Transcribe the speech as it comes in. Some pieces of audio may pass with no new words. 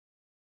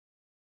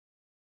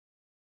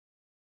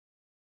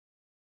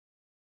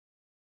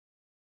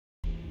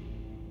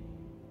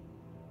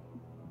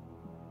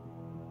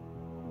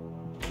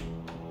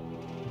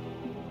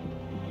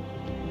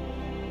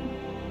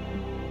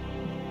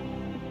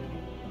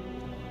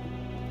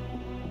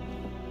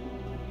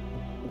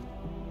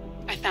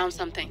found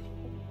something.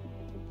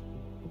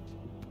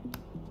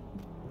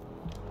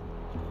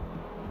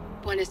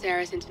 Buenos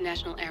Aires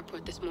International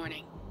Airport this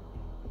morning.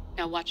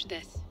 Now watch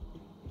this.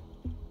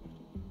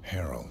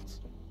 Heralds.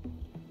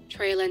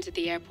 Trail ends at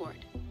the airport,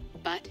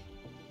 but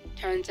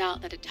turns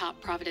out that a top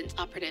Providence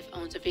operative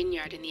owns a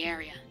vineyard in the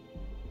area.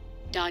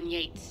 Don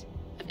Yates,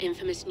 of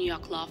infamous New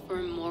York law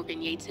firm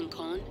Morgan, Yates &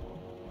 Cohn.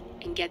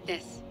 And get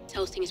this, is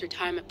hosting his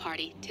retirement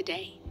party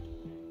today.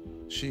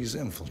 She's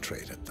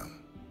infiltrated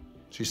them.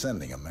 She's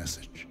sending a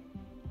message.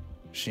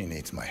 She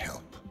needs my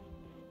help.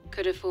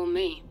 Could have fooled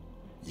me.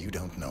 You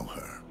don't know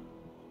her.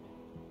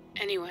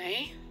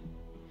 Anyway,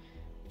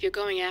 if you're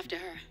going after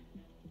her,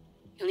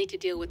 you'll need to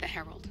deal with the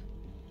Herald.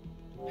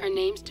 Her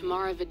name's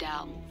Tamara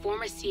Vidal,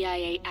 former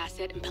CIA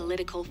asset and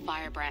political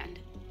firebrand.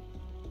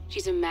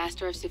 She's a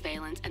master of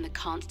surveillance and the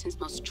Constant's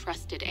most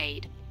trusted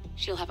aide.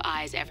 She'll have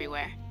eyes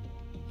everywhere.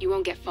 You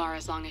won't get far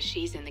as long as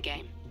she's in the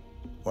game.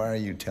 Why are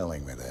you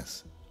telling me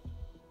this?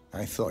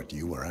 I thought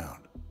you were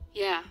out.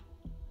 Yeah.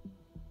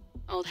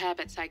 Old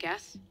habits, I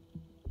guess.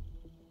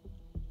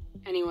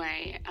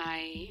 Anyway,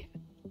 I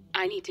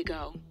need to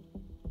go.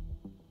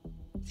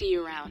 See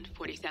you around,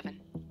 47.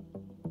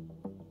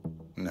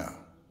 No,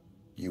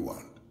 you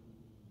won't.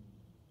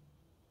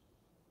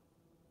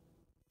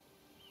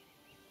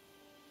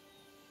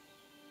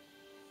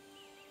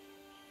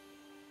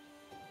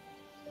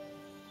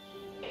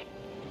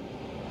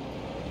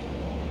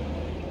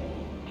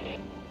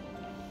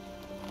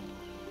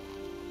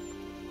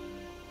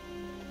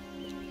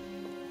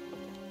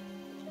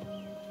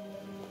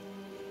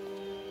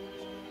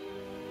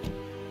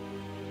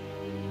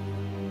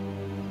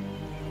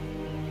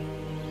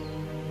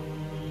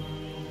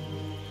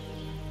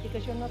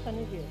 Because you're not an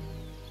idiot.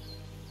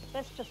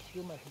 Let's just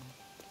humor him.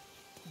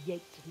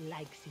 Yates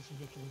likes his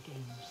little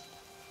games.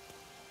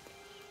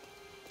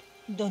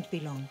 Don't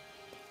be long.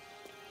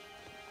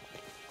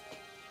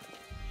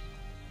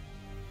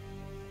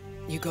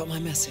 You got my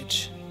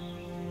message.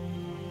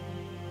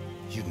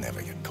 You'd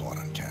never get caught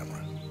on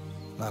camera.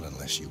 Not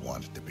unless you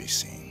wanted to be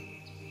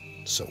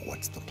seen. So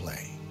what's the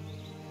play?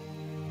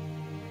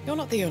 You're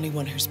not the only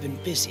one who's been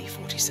busy,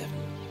 47.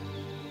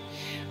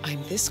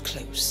 I'm this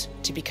close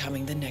to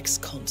becoming the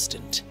next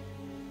Constant.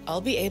 I'll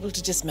be able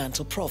to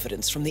dismantle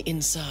Providence from the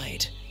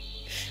inside.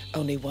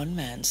 Only one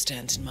man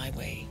stands in my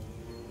way.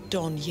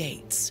 Don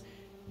Yates.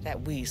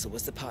 That weasel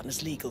was the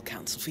partner's legal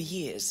counsel for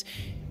years.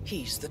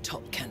 He's the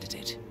top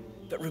candidate.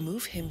 But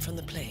remove him from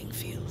the playing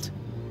field.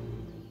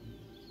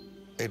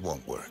 It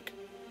won't work.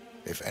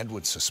 If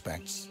Edward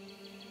suspects...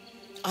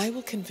 I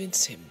will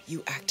convince him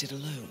you acted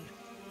alone.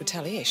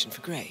 Retaliation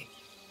for Grey.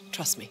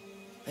 Trust me,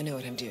 I know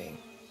what I'm doing.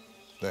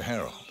 The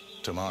Herald,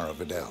 Tamara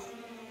Vidal.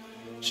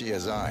 She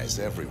has eyes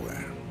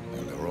everywhere,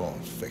 and they're all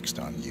fixed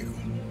on you.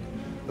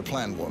 The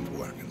plan won't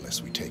work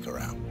unless we take her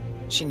out.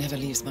 She never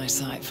leaves my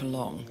side for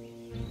long.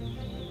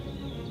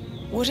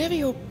 Whatever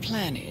your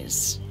plan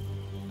is,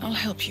 I'll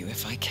help you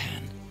if I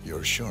can.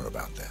 You're sure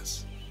about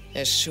this?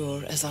 As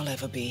sure as I'll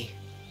ever be.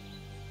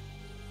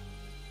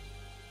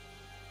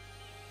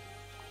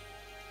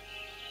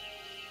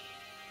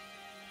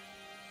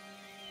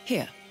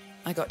 Here,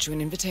 I got you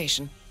an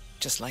invitation,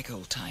 just like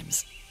old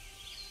times.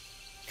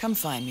 Come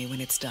find me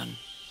when it's done.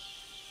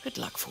 Good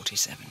luck,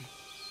 47.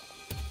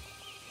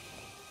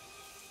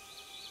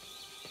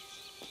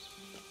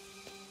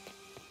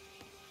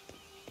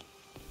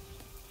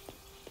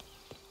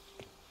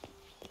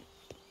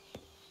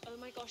 Oh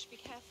my gosh, be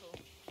careful.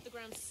 The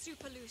ground's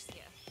super loose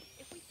here.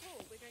 If we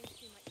fall, we're going to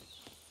seem like...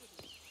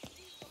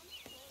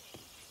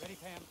 Ready,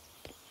 Pam?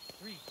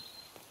 3,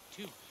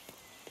 2,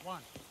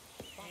 1.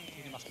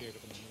 You must be able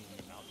to move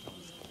the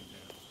outcomes.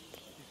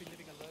 You've been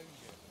living alone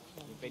here.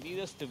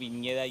 Bienvenidos to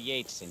Viñeda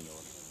Yates,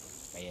 señor.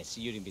 May I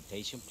see your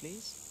invitation,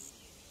 please?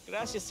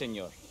 Gracias,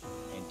 señor.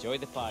 Enjoy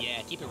the party.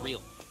 Yeah, keep it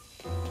real.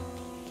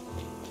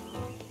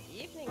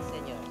 Evening,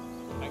 señor.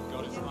 Thank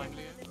God it's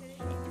finally in.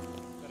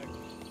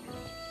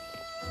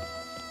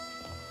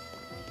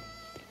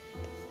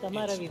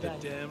 Tamara Vidal.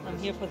 I'm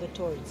here for the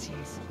tour, it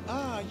seems.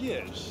 Ah,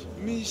 yes.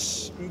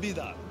 Miss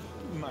Vidal.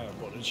 My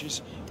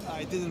apologies.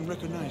 I didn't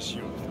recognize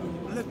you.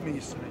 Let me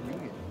sign you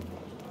in.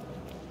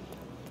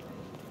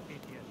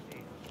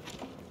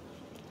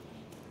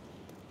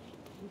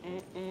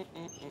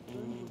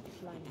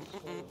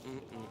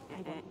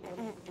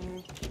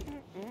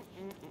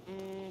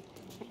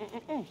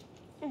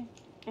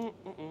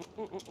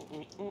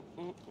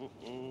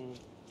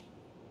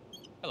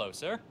 Hello,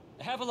 sir.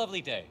 Have a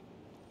lovely day.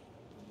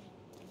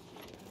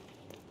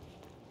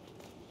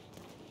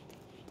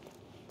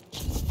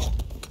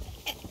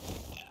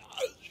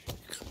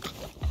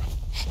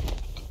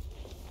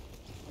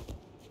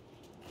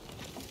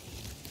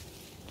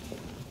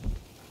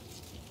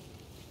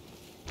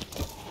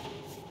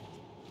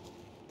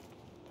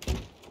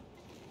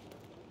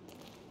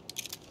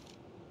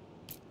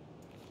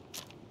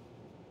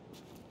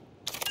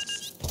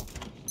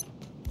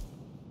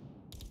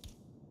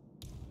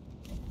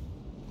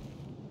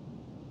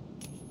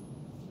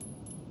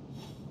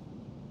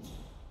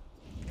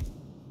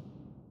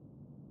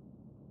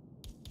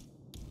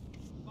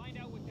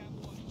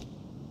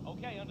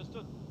 Okay,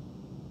 understood.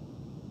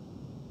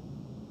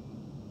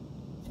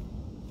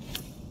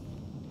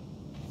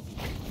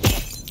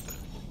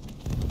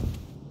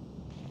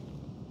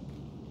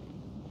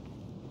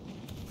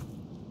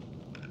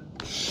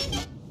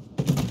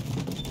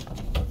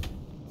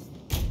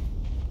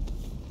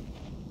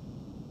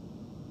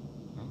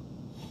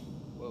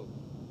 Whoa.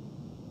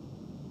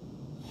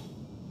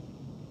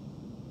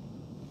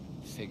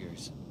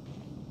 Figures.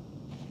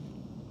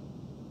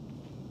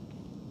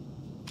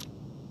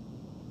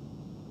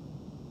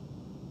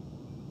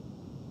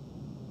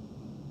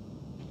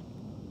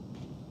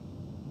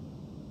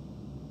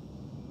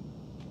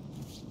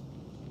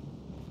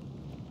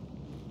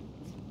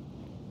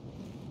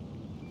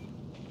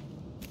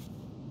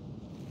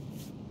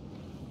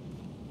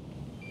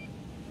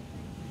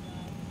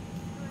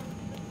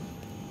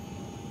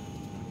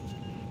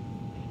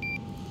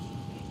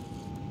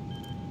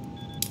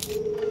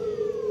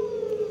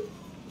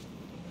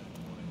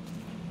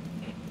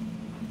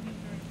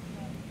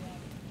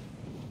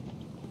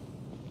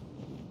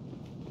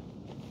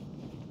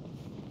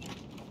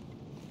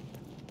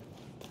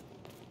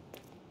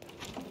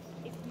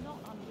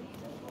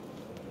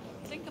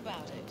 Think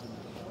about it.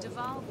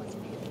 Duval was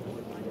near the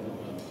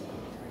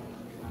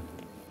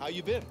How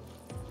you been?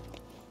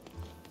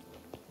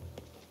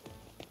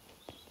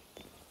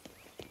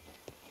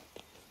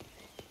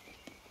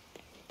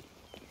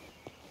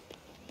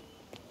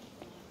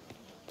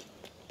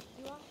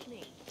 You asked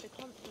me. The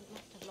Constant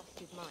must have lost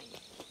his mind.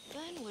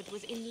 Burnwood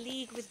was in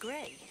league with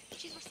Grey.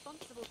 She's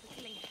responsible for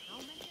killing how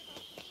many of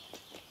us?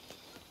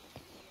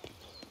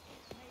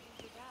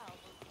 Maybe Vidal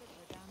will put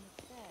her down the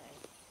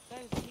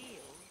stairs. Those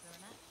heels are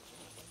an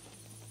accident.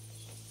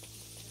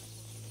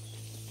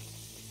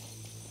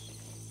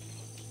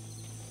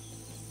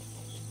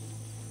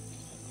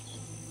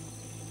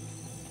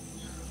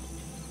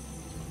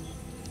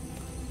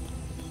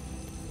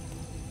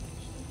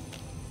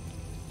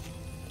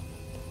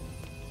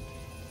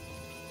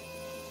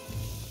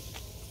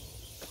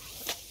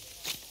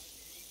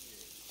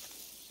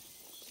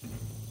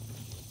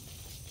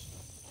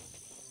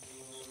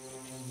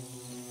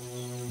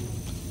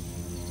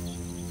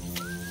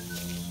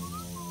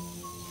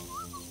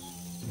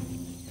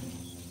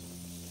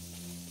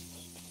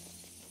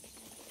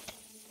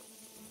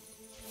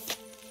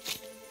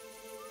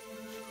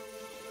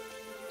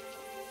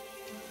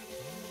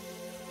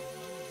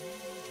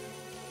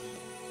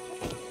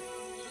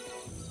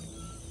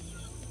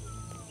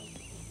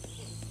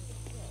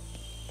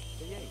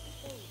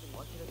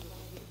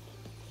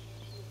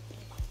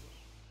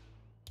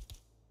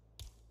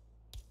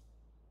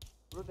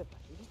 Through the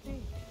facility?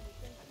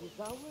 At this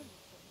hour?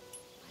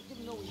 I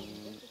didn't know we had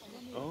invested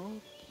money.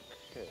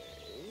 Okay.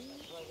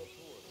 Private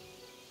tour.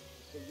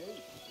 Mr.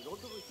 Yates, with all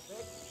due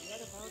respect, we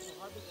are about to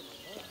harvest an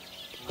affair.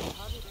 I'm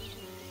harvesting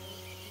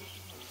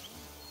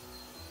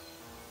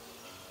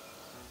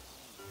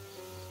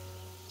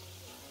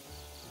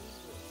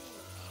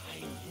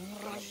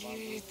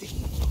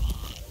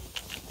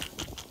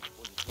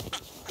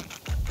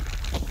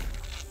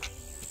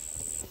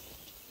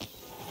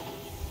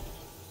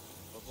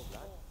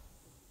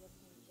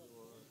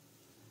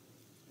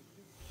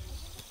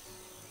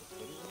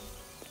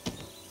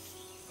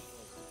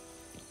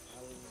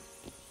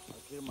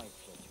I'll clear my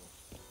schedule.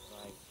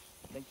 Right.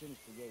 Thank you,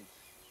 Mr. Yates.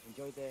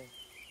 Enjoy the...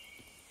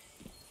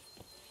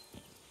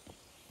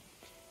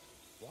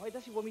 Why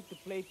does he want me to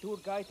play tour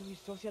guide to his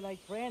socialite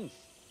friends?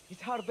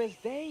 It's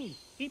Harvest Day.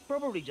 He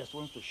probably just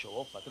wants to show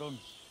off, Patron.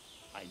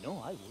 I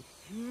know I would.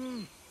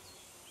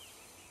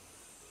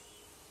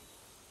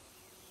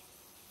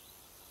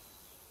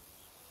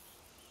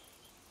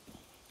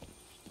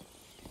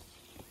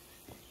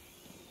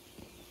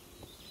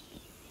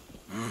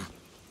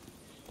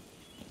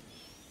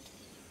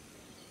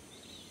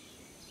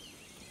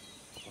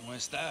 ¿Cómo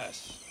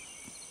estás?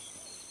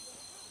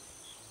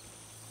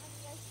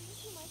 I think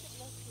you might have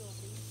left your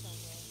ring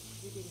somewhere.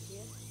 You didn't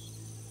hear?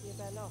 You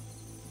fell off.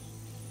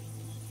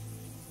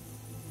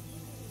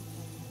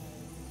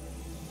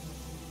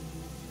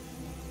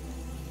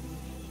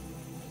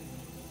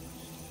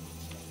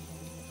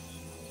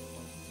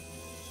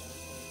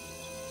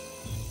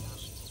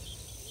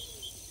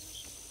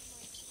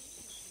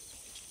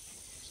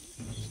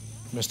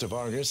 Mr.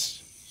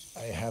 Vargas,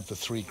 I have the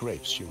 3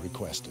 grapes you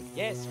requested.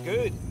 Yes,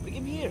 good. Bring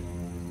him here.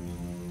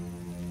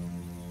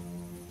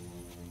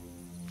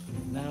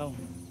 Now,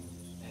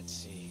 let's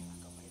see.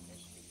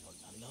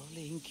 A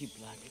lovely inky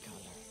black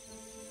color.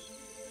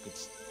 Good.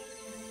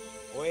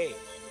 Oye,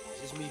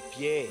 ese es mi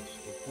pie.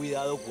 Ten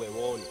cuidado,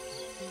 huevón.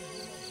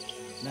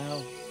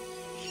 Now,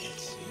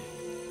 let's see.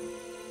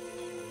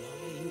 A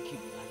lovely inky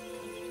black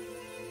color.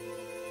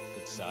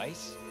 Good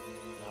size.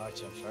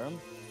 Large and firm.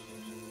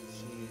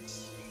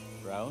 Seeds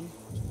brown.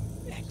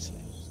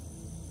 Excellent.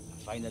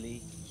 And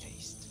finally,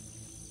 taste.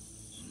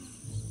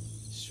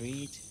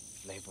 Sweet,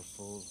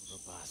 flavorful,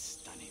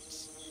 robust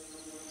tannins.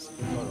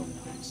 Siguro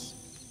nuts.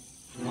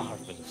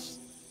 Marvelous.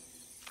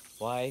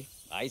 Why,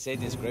 I say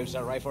these grapes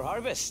are ripe for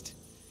harvest.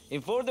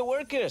 Inform the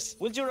workers,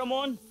 will you,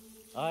 Ramon?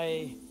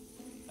 I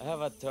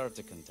have a third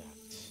to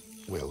conduct.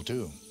 Will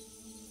do.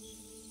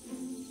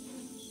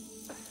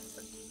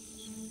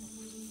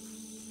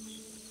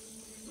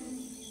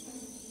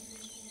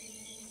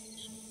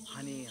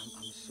 Honey,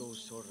 I'm so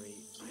sorry.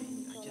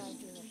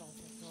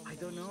 I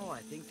don't know. I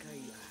think I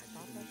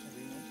had to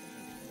be.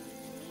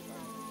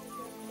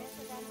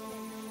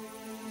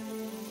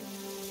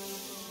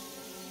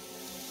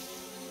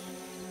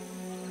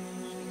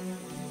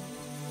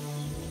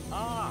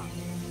 Ah,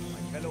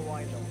 my fellow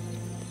wine lovers.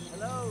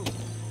 Hello.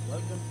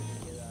 Welcome to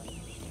the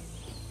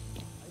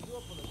I do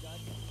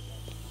apologize.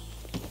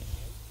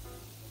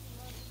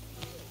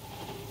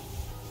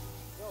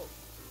 So,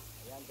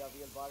 I am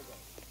Gabriel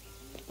Vargas.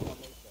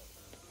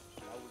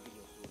 That would be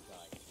your tour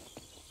guide.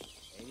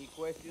 Any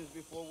questions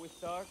before we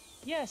start?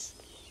 Yes,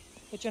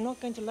 but you're not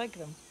going to like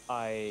them.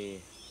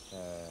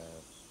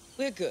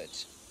 We're good.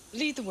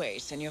 Lead the way,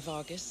 Senor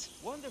Vargas.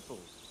 Wonderful.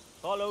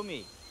 Follow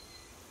me.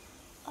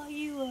 Are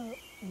you a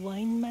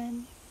wine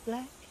man,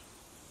 Black?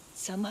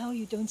 Somehow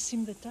you don't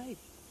seem the type.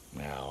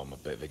 No, I'm a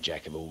bit of a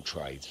jack of all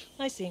trades.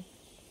 I see.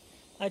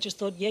 I just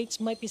thought Yates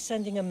might be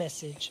sending a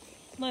message.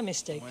 My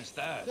mistake. Where's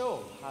that?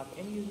 So, have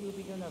any of you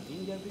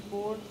been there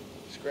before?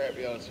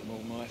 Scrapyards are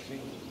more my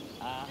thing.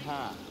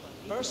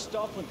 First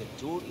stop on the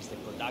tour is the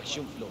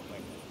production floor,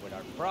 where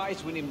our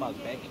prize-winning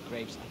Malbec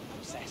grapes are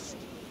processed.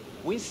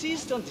 We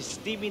insist on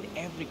steaming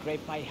every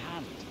grape by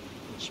hand,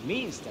 which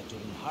means that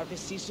during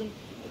harvest season,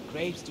 the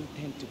grapes do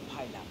tend to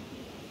pile up.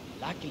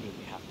 Luckily,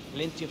 we have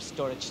plenty of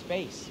storage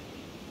space.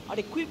 Our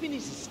equipment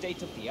is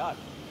state-of-the-art,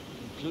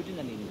 including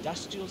an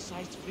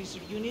industrial-sized freezer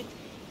unit,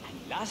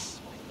 and last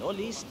but not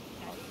least,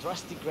 our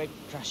trusty grape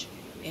crusher.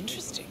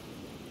 Interesting.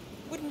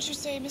 Wouldn't you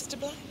say, Mr.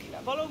 Black?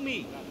 Follow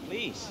me,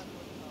 please.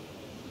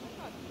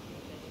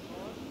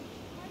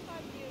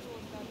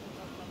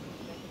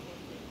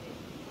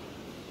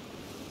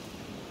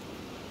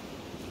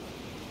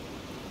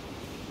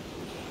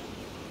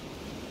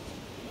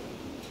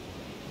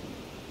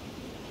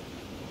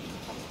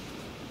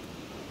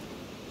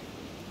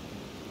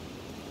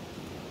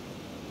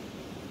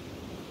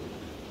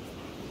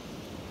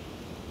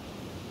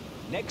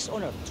 Next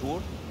on our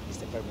tour is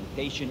the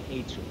fermentation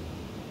atrium,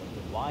 where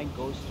the wine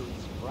goes through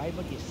its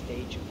primary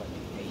stage of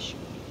fermentation.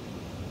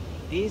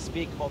 In these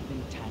big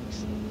open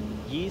tanks,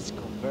 yeast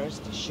converts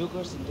the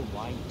sugars in the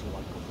wine to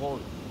alcohol,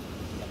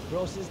 in a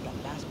process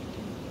that lasts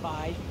between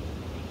 5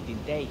 and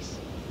 15 days.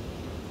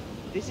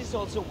 This is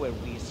also where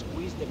we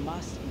squeeze the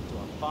mass into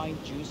a fine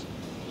juice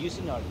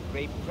using our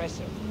grape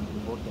presser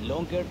for the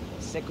longer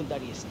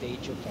secondary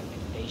stage of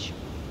fermentation.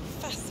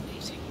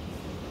 Fascinating.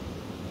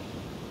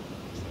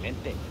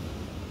 Excelente.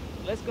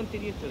 Let's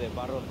continue to the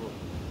barrel room.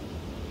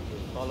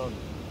 Just follow me.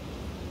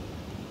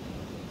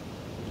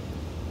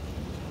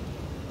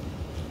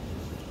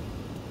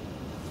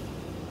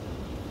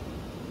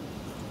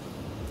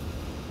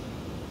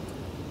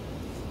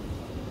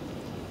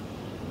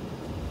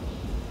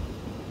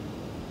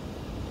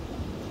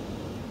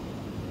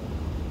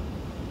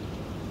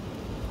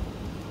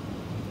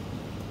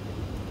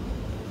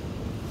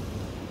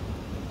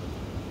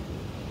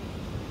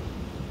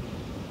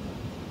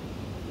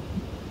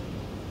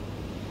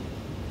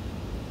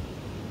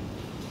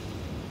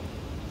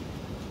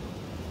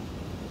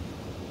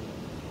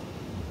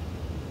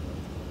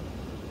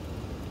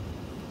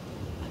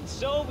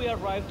 So we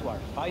arrive to our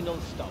final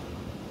stop,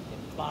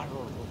 the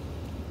barrel room.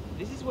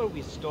 This is where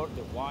we store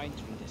the wine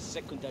during the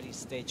secondary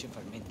stage of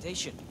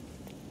fermentation.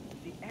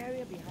 The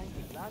area behind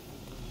the glass.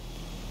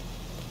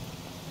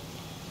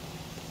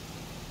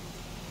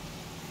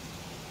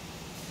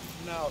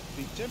 Now,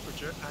 the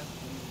temperature and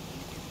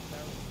the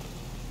barrel.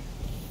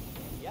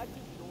 The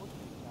active doors,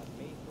 which are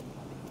made from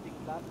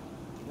plastic glass,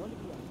 can only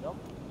be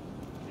unlocked to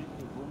keep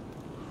the room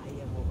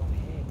higher over our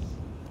heads.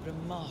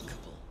 Remarkable.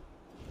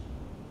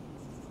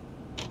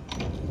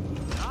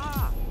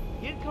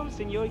 Here comes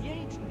Senor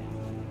Yates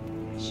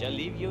now. I shall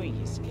leave you in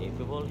his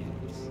capable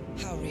hands.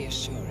 How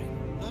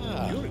reassuring.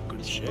 You're in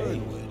good shape.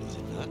 Burnwood, is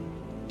it not?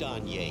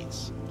 Don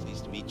Yates.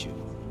 Pleased to meet you.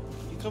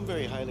 You come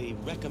very highly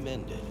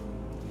recommended.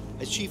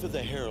 As Chief of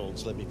the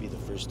Heralds, let me be the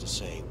first to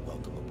say,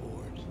 welcome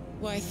aboard.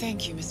 Why,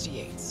 thank you, Mr.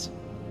 Yates.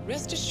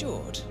 Rest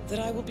assured that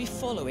I will be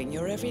following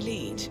your every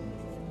lead.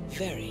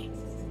 Very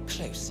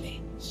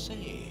closely.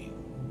 Say,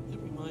 that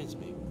reminds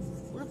me.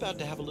 We're about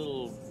to have a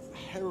little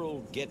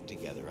Herald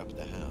get-together up at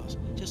the house.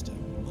 Just a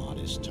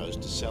modest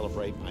toast to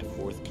celebrate my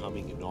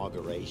forthcoming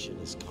inauguration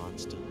as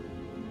Constant.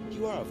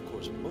 You are, of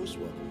course, most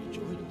welcome to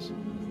join us.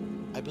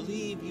 I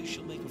believe you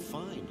shall make a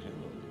fine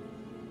Herald,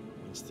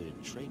 once the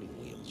training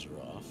wheels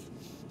are off.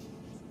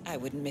 I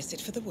wouldn't miss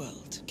it for the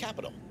world.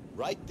 Capital.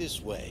 Right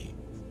this way,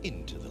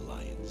 into the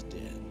lion's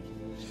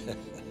den.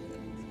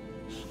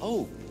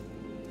 Oh,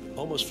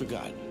 almost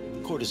forgot.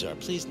 Cortazar,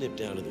 please nip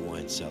down to the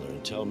wine cellar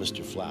and tell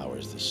Mr.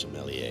 Flowers, the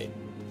sommelier,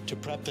 to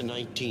prep the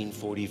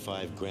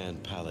 1945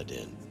 Grand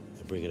Paladin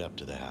and bring it up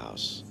to the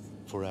house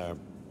for our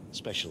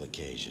special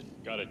occasion.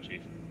 Got it,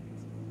 Chief.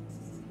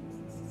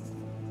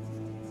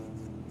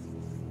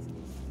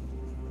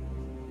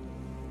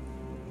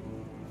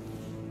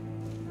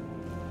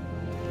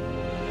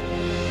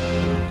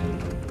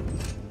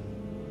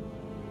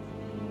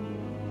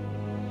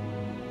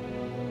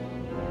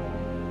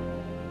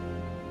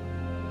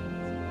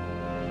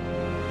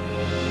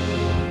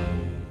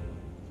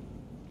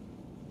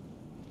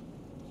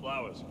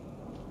 Flowers.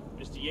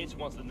 Mr. Yates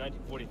wants the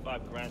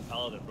 1945 Grand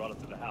Paladin brought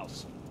up to the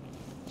house.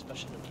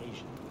 Special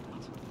occasion.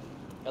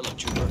 Hello,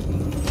 Trooper.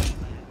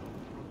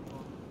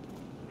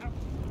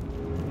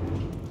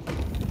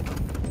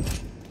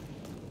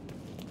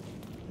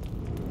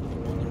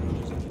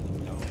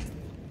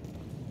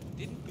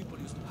 Didn't people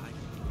used to hide?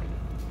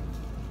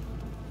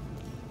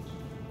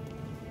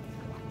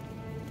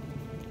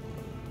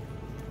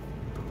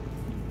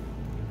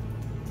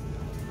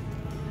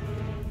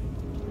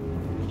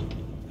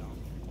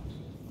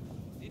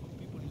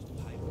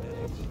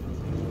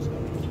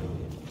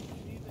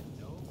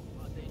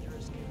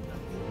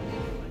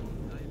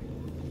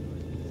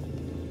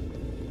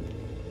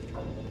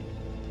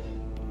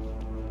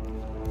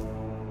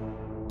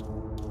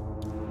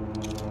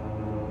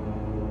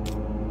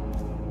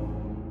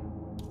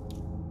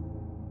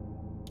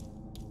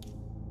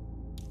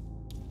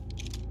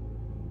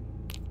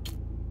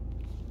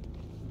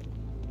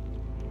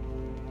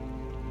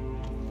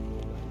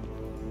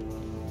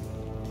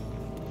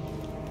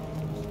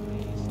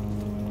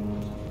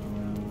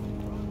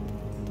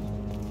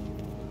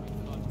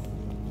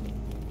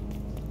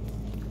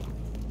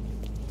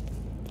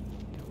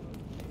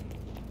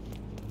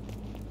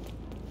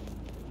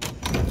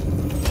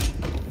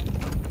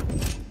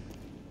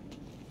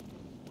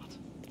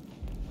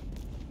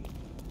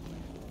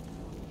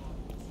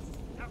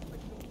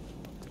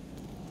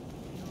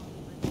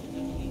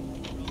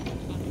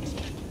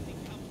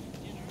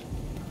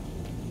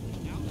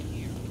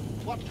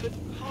 What could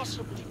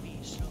possibly be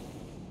so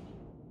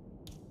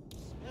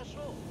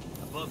special?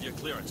 Above your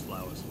clearance,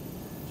 Flowers.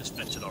 Just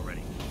fetch it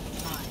already.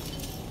 Fine.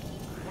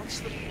 What's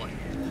the point?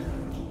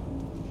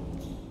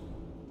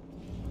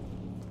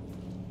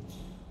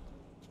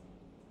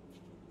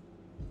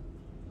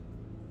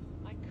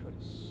 I could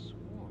have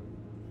sworn.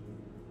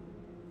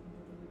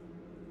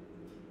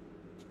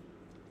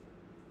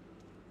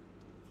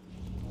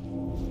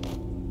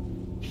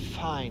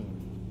 Fine.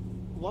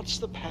 What's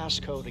the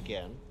passcode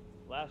again?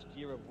 Last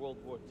year of World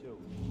War II.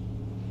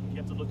 You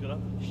have to look it up?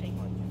 Shame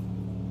on you.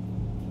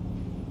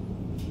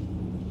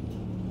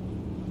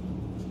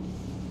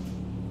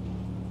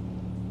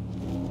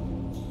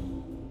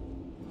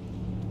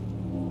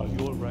 Are you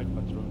all right,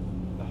 Patron?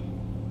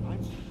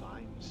 I'm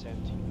fine,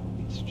 Santino.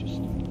 It's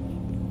just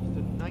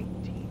the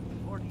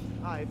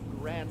 1945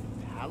 Grand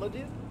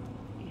Paladin.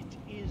 It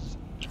is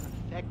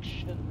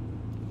perfection,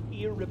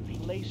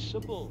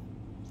 irreplaceable.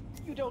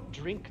 You don't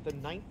drink the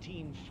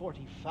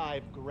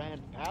 1945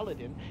 Grand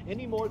Paladin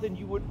any more than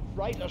you would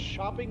write a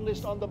shopping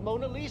list on the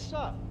Mona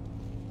Lisa.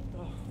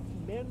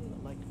 Men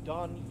like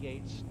Don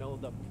Yates know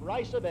the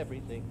price of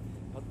everything,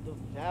 but the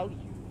value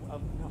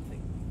of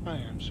nothing. I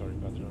am sorry,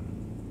 Patron.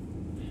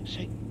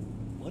 Say,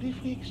 what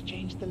if we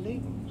exchange the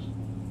labels?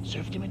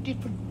 Served him a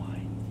different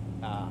wine.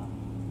 Ah,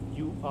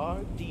 you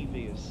are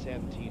devious,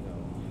 Santino.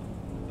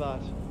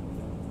 But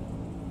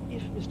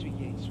if Mr.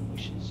 Yates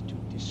wishes to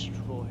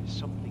destroy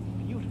something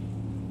beautiful,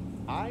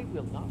 I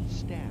will not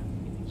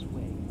stand in his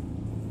way.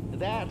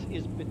 That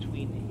is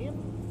between him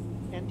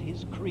and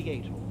his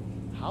creator.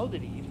 How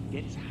did he even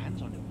get his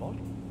hands on the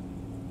bottle?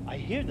 I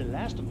hear the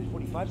last of the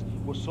 45s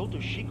were sold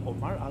to Sheikh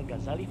Omar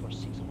Al-Ghazali for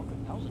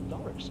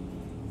 $600,000.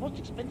 Most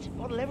expensive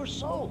bottle ever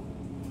sold.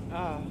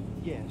 Ah,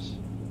 yes.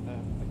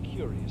 A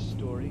curious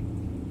story.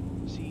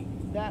 See,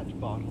 that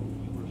bottle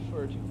you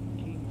refer to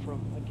came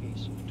from a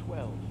case of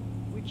 12,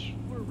 which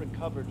were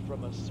recovered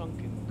from a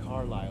sunken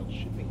Carlisle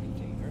shipping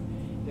container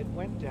that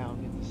went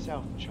down in the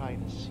South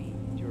China Sea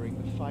during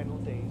the final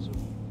days of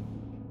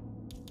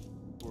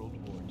World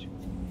War II.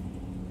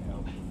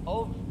 Now,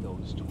 of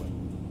those 12,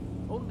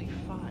 only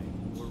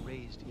 5 were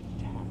raised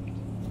intact.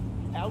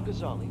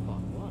 Al-Ghazali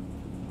bought one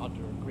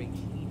under a great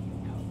media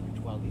coverage,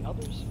 while the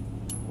others...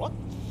 What?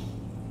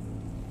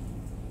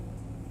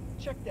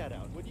 Check that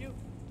out, would you?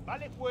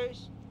 Vale,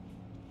 pues.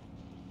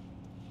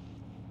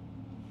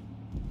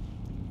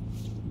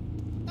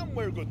 And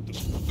we're good to...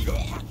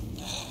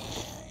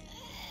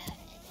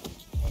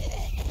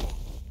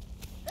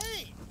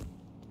 Hey!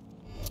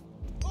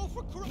 Oh,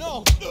 for Christ!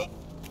 No!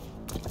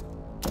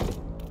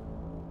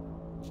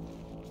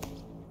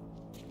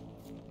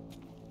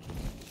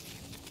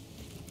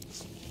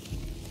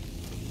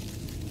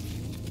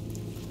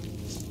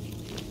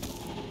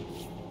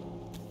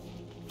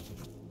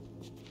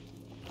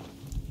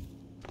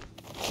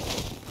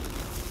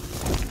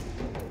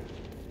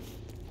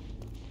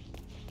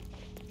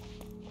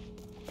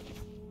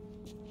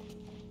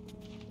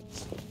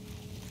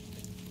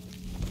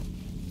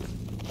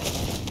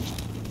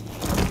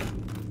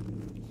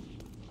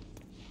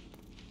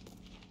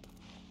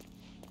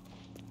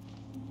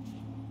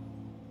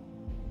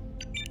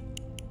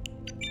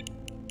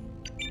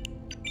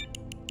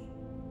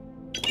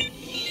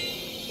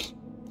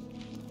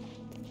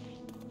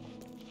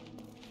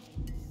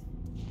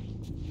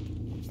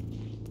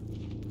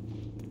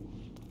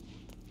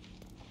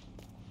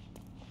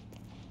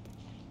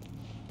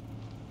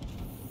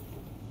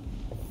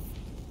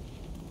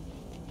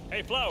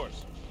 Hey,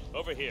 Flowers!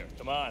 Over here.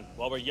 Come on,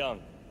 while we're young.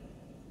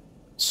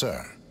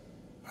 Sir,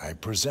 I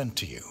present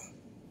to you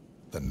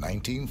the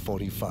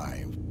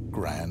 1945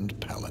 Grand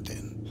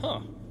Paladin.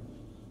 Huh.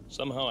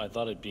 Somehow I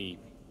thought it'd be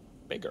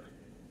bigger.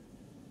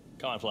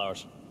 Come on,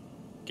 Flowers.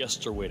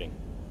 Guests are waiting.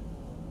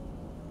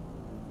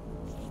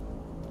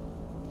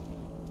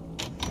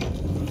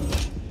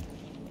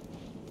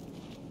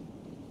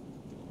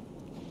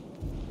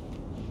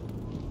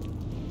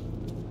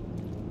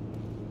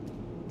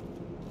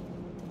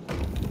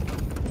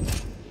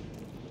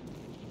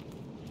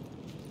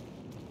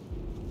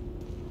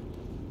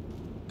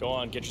 Go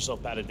on, get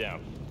yourself patted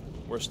down.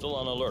 We're still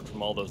on alert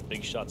from all those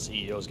big shot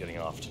CEOs getting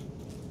offed.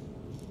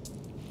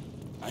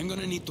 I'm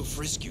gonna need to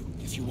frisk you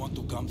if you want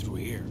to come through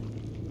here.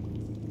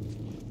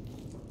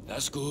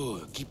 That's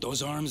good. Keep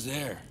those arms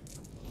there.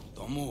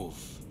 Don't move.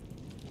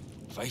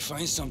 If I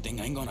find something,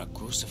 I'm gonna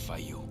crucify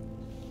you.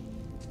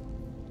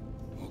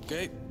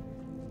 Okay?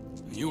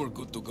 You are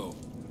good to go.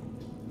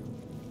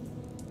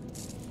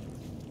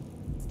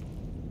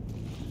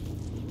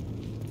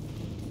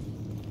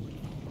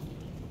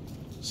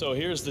 So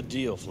here's the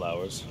deal,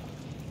 Flowers.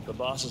 The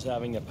boss is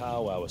having a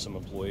powwow with some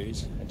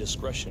employees, and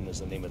discretion is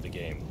the name of the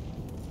game.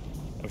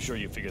 I'm sure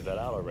you figured that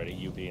out already,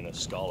 you being a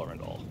scholar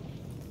and all.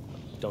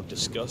 Don't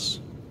discuss,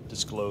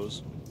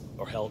 disclose,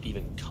 or hell,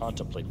 even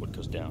contemplate what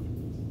goes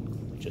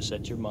down. Just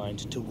set your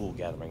mind to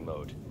wool-gathering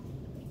mode.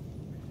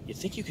 You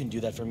think you can do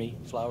that for me,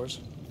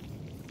 Flowers?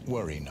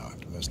 Worry not,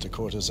 Mr.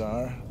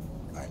 Cortazar.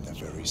 I'm the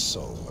very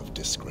soul of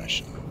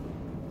discretion.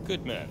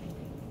 Good man.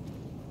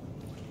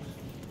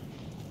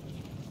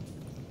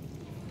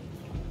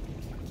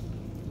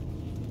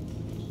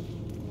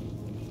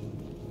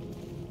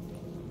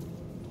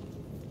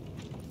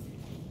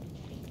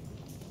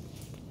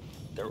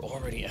 They're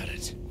already at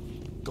it.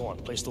 Go on,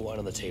 place the wine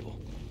on the table.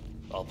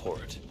 I'll pour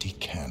it.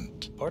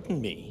 Decant. Pardon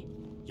me,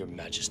 Your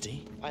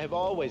Majesty. I have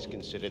always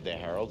considered the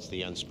heralds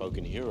the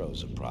unspoken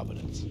heroes of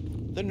Providence.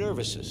 The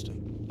nervous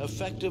system,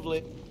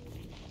 effectively...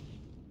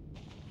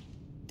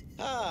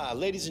 Ah,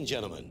 ladies and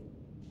gentlemen,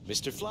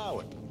 Mr.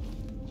 Flower.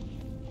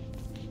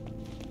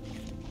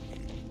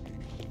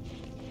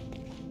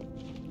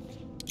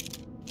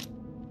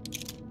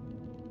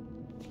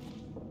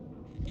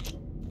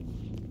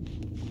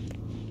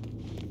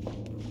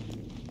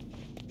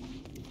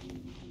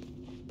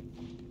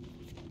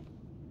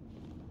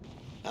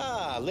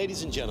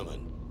 Ladies and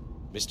gentlemen,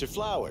 Mr.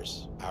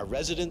 Flowers, our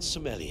resident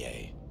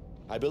sommelier.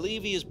 I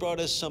believe he has brought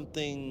us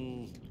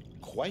something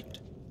quite...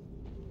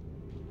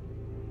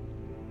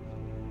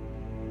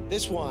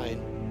 This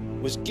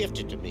wine was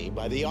gifted to me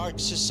by the Arch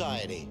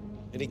Society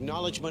in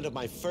acknowledgement of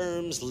my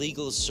firm's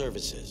legal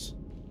services.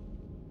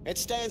 It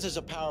stands as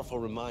a powerful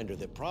reminder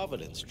that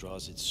Providence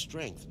draws its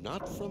strength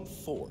not from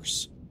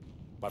force,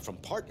 but from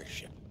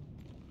partnership.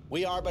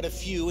 We are but a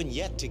few, and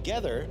yet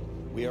together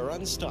we are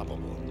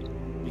unstoppable.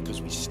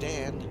 Because we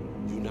stand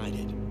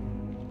united.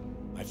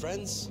 My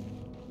friends,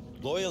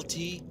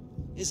 loyalty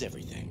is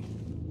everything.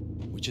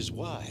 Which is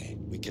why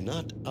we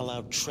cannot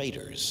allow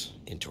traitors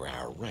into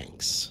our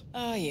ranks.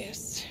 Ah,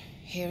 yes.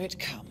 Here it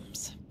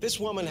comes. This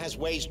woman has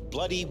waged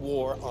bloody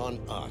war on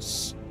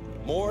us.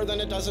 More than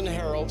a dozen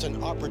heralds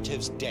and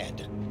operatives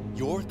dead.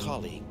 Your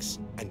colleagues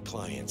and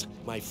clients,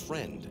 my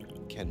friend,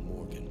 Ken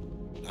Morgan.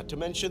 Not to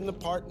mention the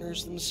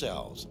partners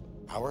themselves,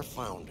 our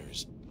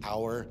founders,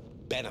 our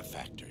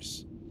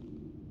benefactors.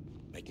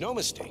 Make no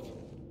mistake,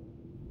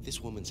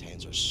 this woman's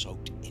hands are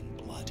soaked in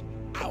blood,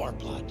 our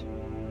blood.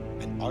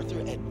 And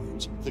Arthur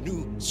Edwards, the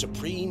new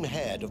supreme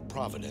head of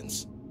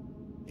Providence,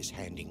 is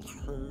handing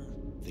her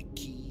the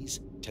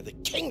keys to the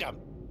kingdom.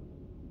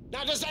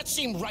 Now, does that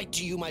seem right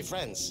to you, my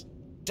friends?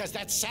 Does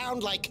that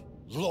sound like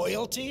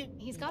loyalty?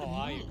 He's got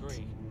I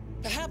agree.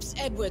 Perhaps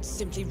Edwards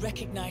simply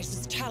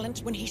recognizes talent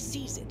when he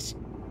sees it.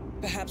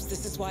 Perhaps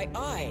this is why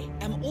I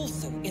am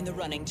also in the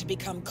running to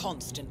become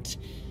constant.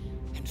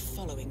 And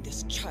following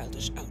this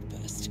childish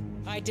outburst,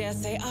 I dare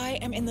say I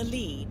am in the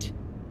lead.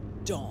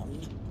 Dawn.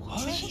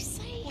 What did he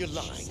say? You're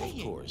lying,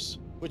 of course.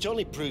 Which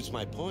only proves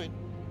my point.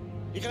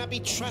 You cannot be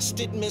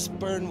trusted, Miss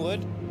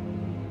Burnwood.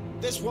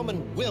 This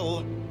woman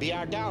will be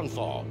our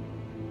downfall.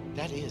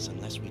 That is,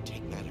 unless we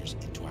take matters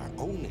into our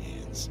own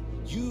hands.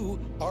 You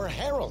are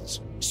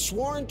heralds,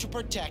 sworn to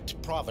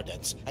protect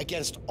Providence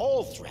against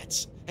all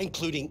threats,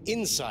 including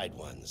inside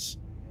ones.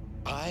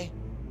 I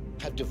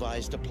have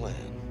devised a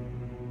plan.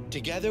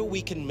 Together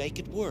we can make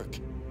it work,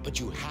 but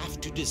you have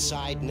to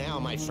decide now,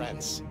 my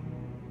friends.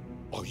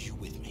 Are you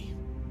with me?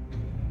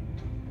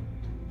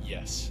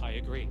 Yes. I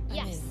agree.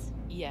 Yes.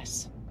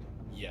 Yes.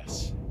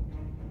 Yes.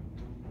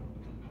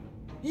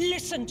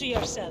 Listen to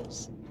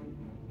yourselves.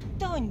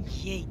 Don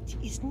Yates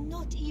is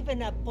not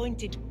even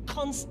appointed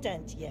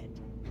constant yet,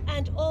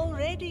 and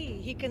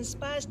already he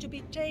conspires to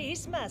betray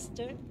his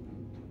master.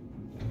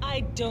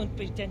 I don't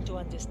pretend to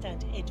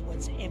understand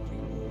Edward's every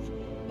move,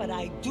 but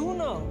I do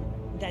know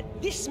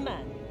that this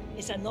man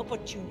is an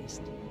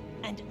opportunist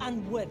and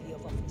unworthy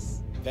of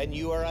office. Then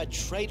you are a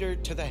traitor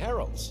to the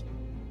heralds.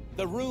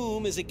 The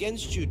room is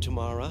against you,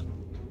 Tamara.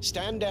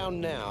 Stand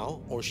down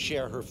now or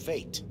share her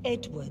fate.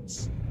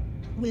 Edwards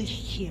will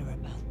hear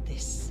about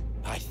this.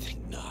 I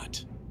think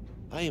not.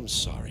 I am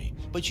sorry,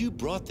 but you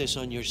brought this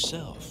on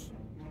yourself.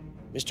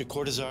 Mr.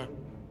 Cortazar?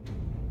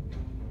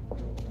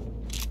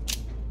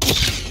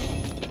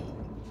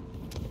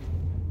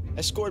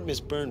 Escort Miss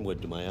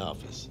Burnwood to my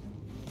office.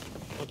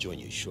 I'll join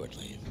you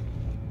shortly.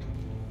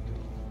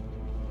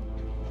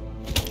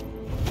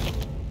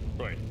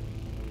 Right.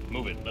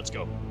 Move it. Let's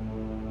go.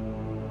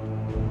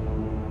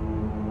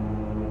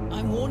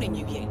 I'm warning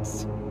you,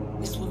 Yates.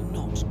 This will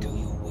not go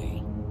your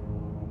way.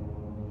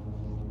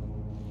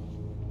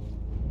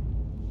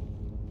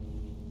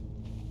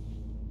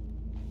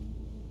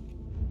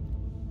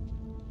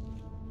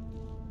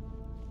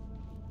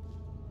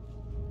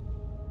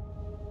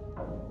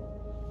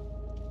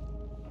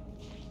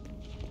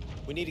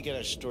 We need to get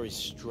our story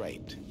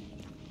straight.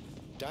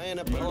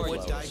 Diana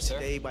Burnwood died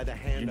today by the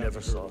hand of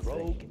her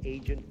rogue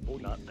agent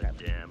 47. Not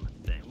a damn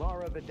thing.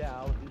 Mara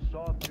Vidal, who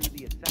saw through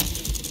the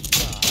assassin's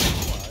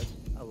disguise, was,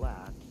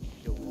 alas,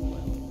 killed as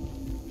well.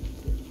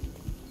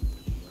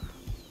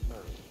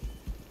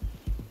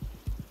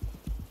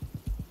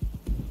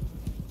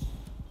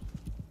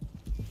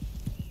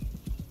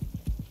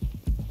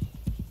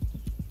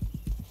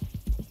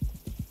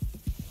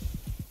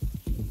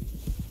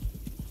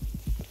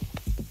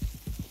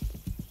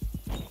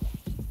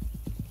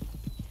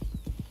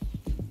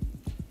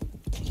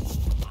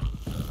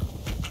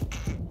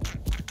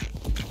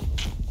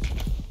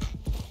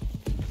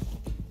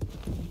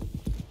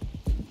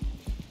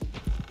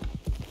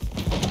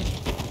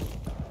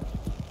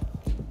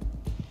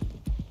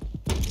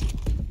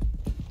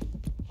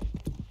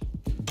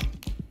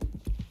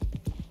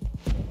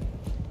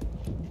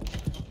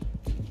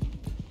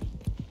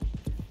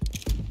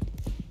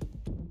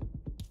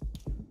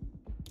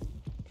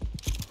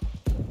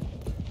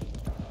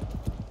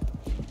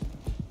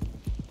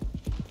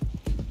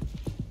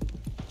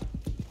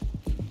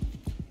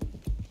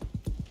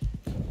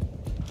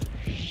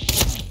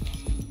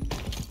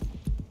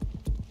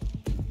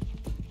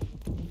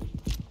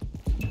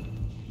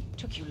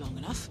 Took you long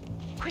enough.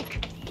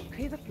 Quick,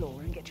 clear the floor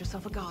and get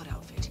yourself a guard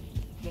outfit.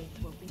 Yates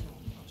won't be long.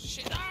 Oh,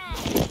 shit!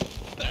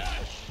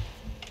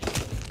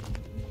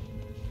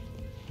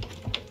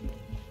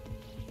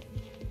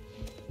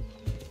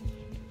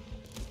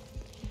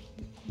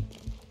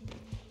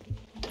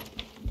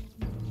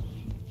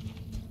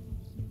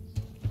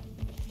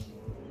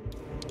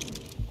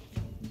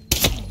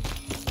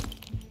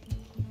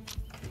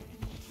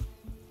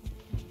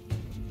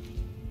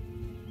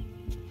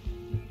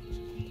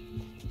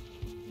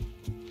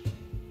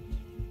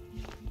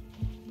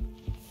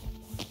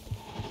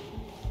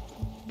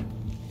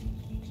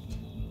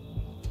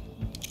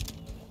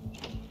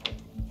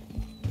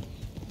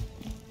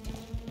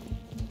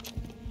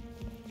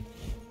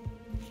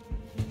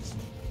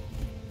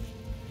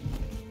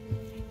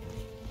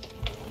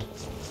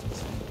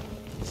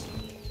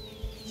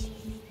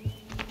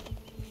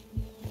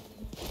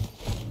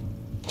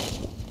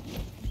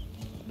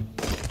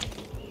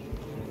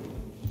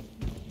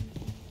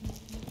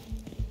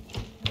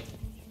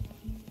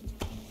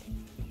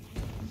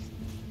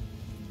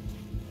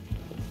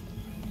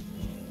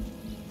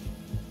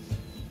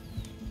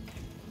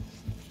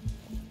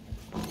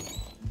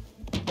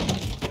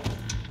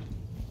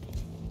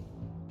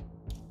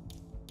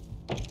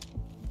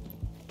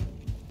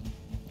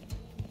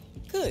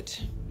 Good.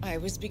 I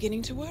was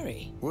beginning to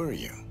worry. Were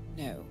you?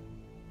 No.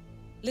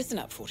 Listen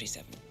up,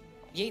 47.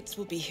 Yates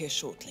will be here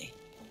shortly.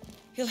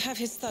 He'll have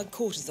his thug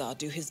Cortazar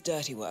do his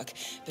dirty work,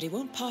 but he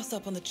won't pass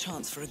up on the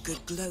chance for a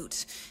good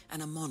gloat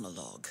and a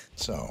monologue.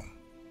 So,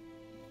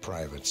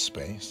 private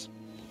space?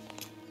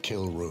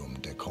 Kill room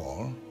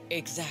decor?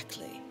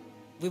 Exactly.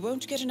 We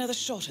won't get another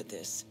shot at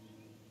this.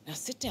 Now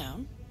sit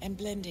down and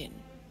blend in.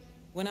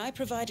 When I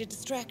provide a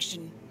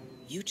distraction,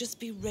 you just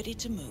be ready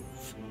to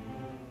move.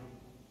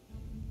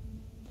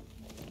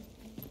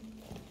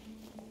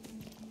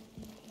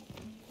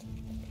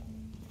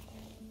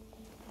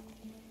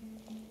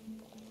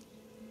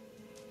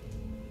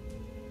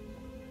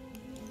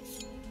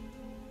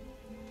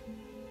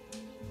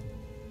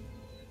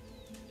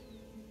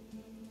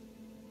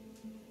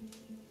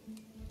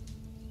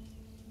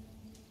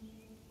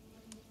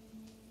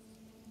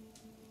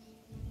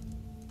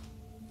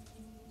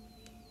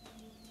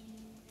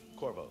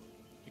 Corvo,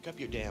 pick up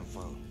your damn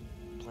phone.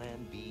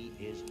 Plan B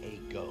is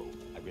a go.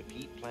 I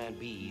repeat, Plan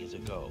B is a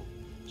go.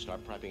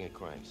 Start prepping a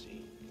crime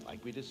scene,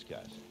 like we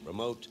discussed.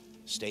 Remote,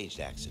 staged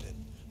accident.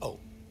 Oh,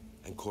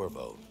 and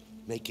Corvo,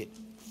 make it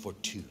for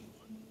two.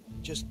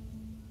 Just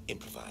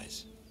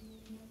improvise.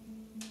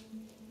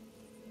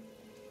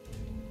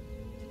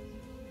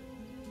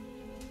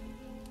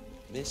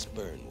 Miss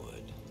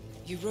Burnwood.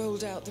 You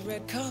rolled out the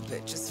red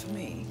carpet just for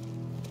me.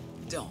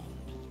 Dawn,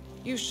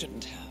 you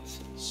shouldn't have.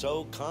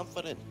 So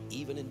confident,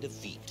 even in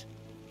defeat.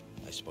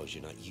 I suppose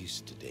you're not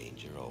used to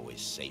danger,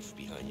 always safe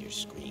behind your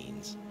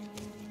screens.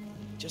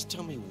 Just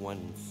tell me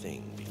one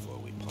thing before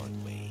we part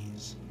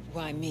ways.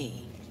 Why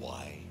me?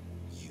 Why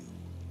you?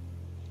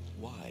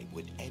 Why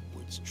would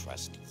Edwards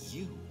trust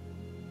you?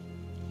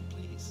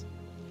 Please.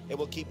 It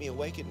will keep me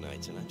awake at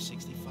nights, and I'm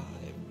 65.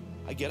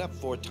 I get up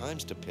 4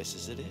 times to piss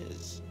as it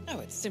is. Oh,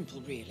 it's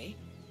simple, really.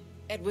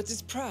 Edwards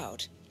is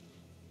proud.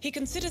 He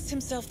considers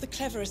himself the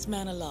cleverest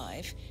man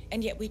alive,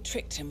 and yet we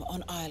tricked him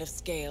on Isle of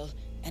Scale,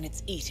 and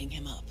it's eating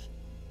him up.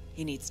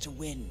 He needs to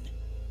win.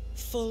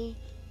 Full,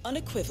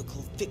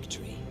 unequivocal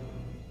victory.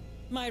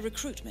 My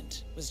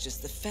recruitment was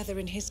just the feather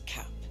in his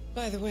cap.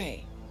 By the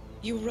way,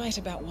 you were right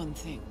about one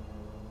thing.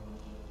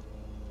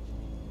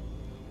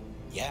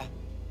 Yeah,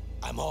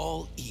 I'm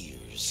all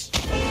ears.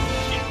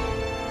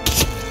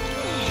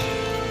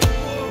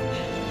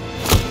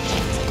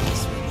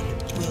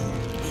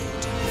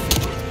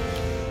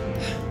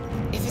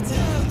 If it's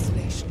an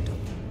isolation,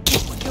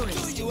 you're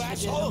in You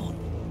asshole!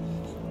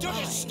 Don't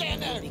just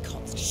stand there!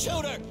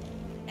 Shoot her!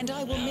 And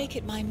I will make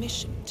it my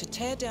mission to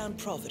tear down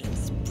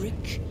Providence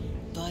brick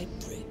by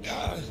brick.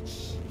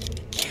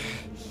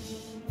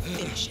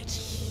 Finish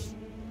it.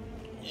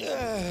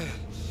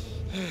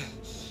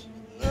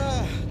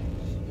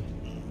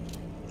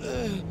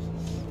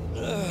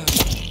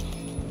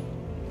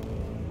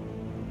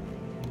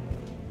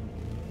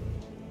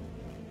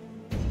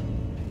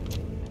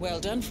 Well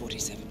done,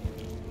 47.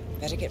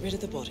 Better get rid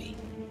of the body.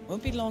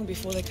 Won't be long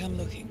before they come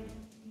looking.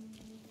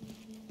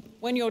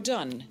 When you're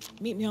done,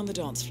 meet me on the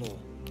dance floor.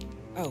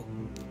 Oh,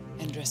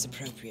 and dress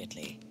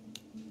appropriately.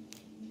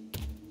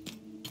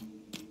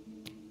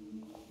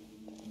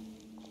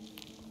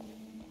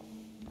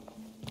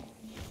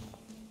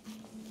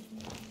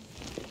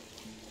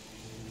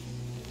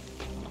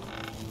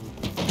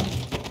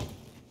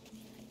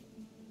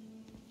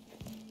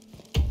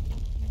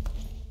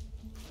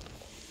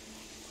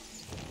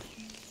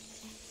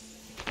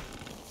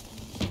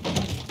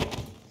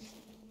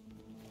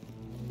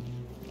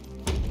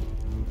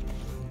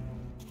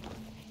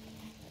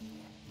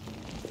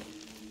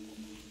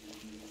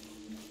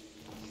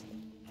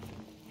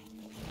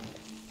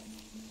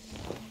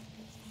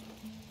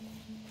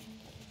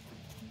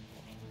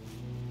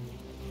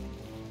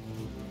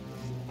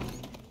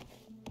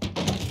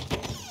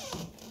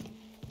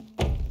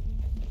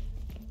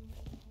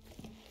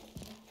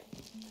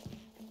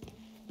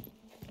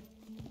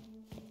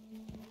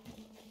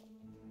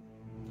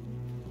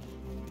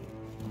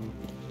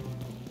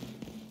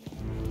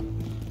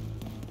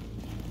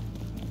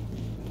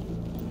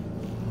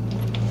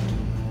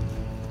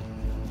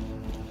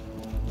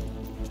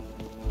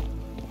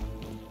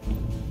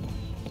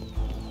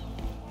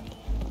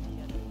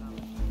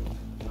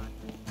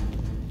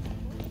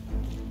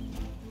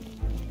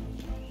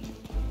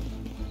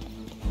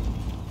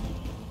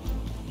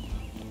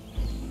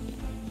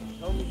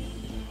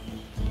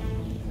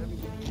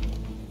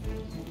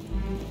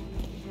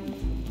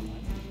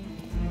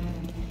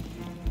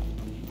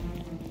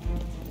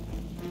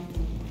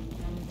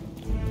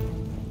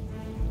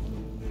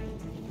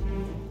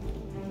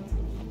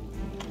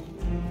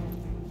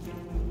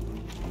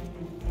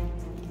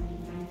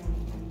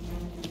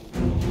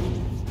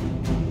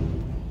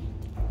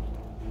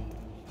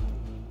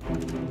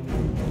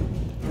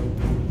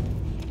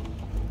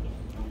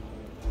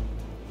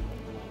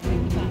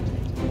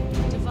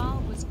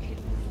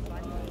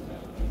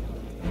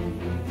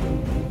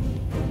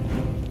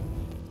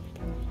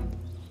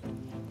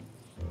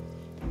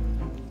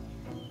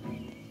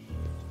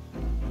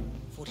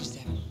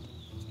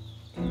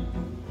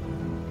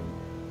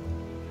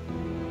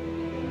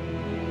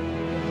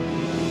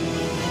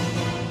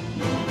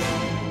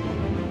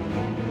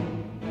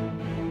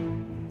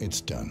 It's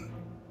done.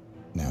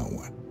 Now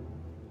what?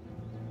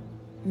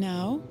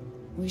 Now,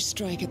 we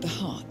strike at the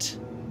heart.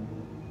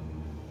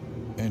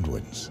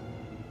 Edwards.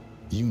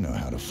 You know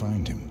how to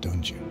find him,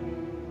 don't you?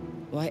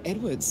 Why,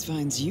 Edwards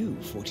finds you,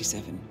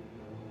 47.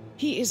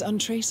 He is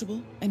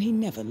untraceable, and he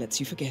never lets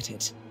you forget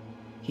it.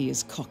 He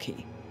is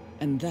cocky,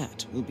 and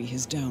that will be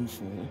his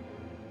downfall.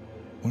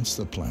 What's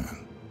the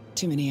plan?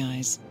 Too many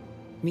eyes.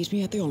 Meet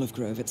me at the olive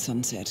grove at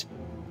sunset.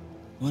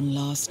 One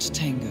last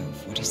tango,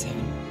 47.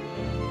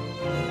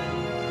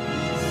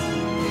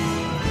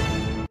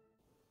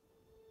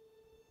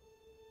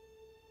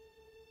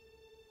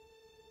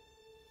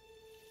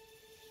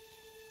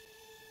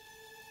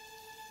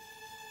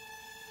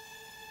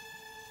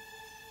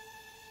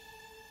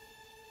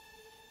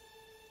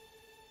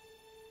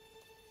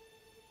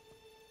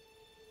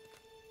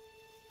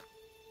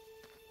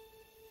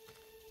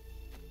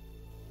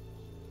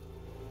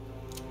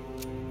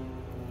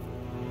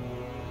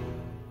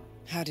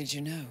 How did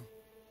you know?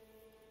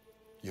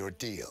 Your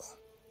deal.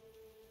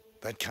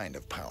 That kind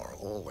of power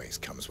always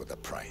comes with a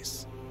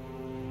price.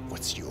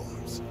 What's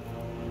yours?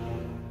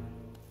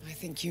 I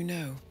think you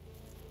know.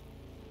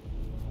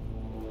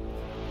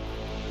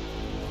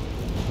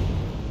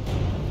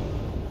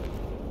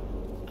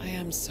 I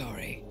am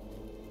sorry.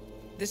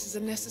 This is a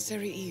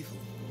necessary evil.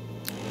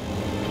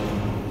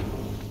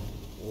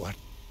 What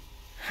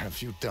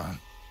have you done?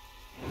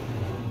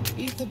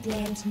 Ether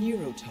brand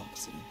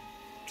neurotoxin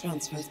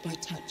transfers by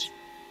touch.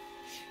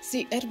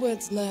 See,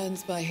 Edwards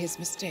learns by his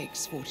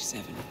mistakes,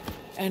 47.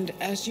 And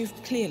as you've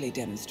clearly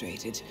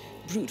demonstrated,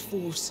 brute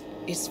force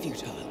is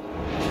futile.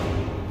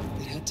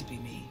 It had to be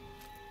me.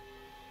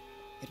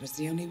 It was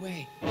the only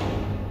way.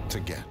 To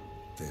get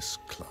this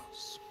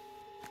close.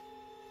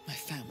 My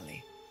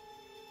family.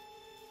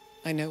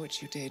 I know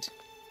what you did.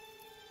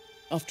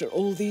 After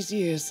all these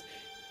years,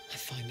 I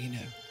finally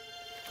know.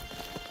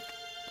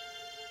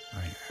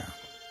 I am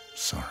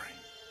sorry.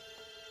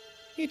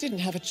 You didn't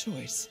have a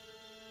choice.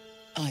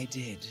 I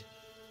did.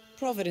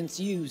 Providence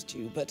used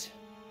you, but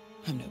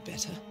I'm no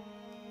better.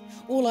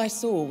 All I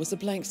saw was a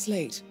blank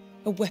slate,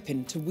 a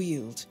weapon to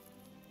wield.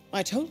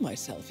 I told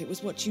myself it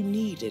was what you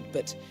needed,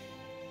 but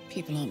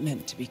people aren't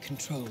meant to be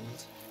controlled.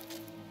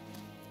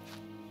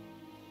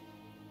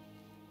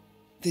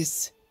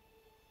 This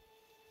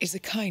is a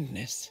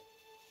kindness.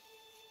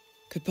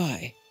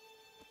 Goodbye,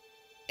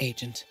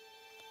 Agent.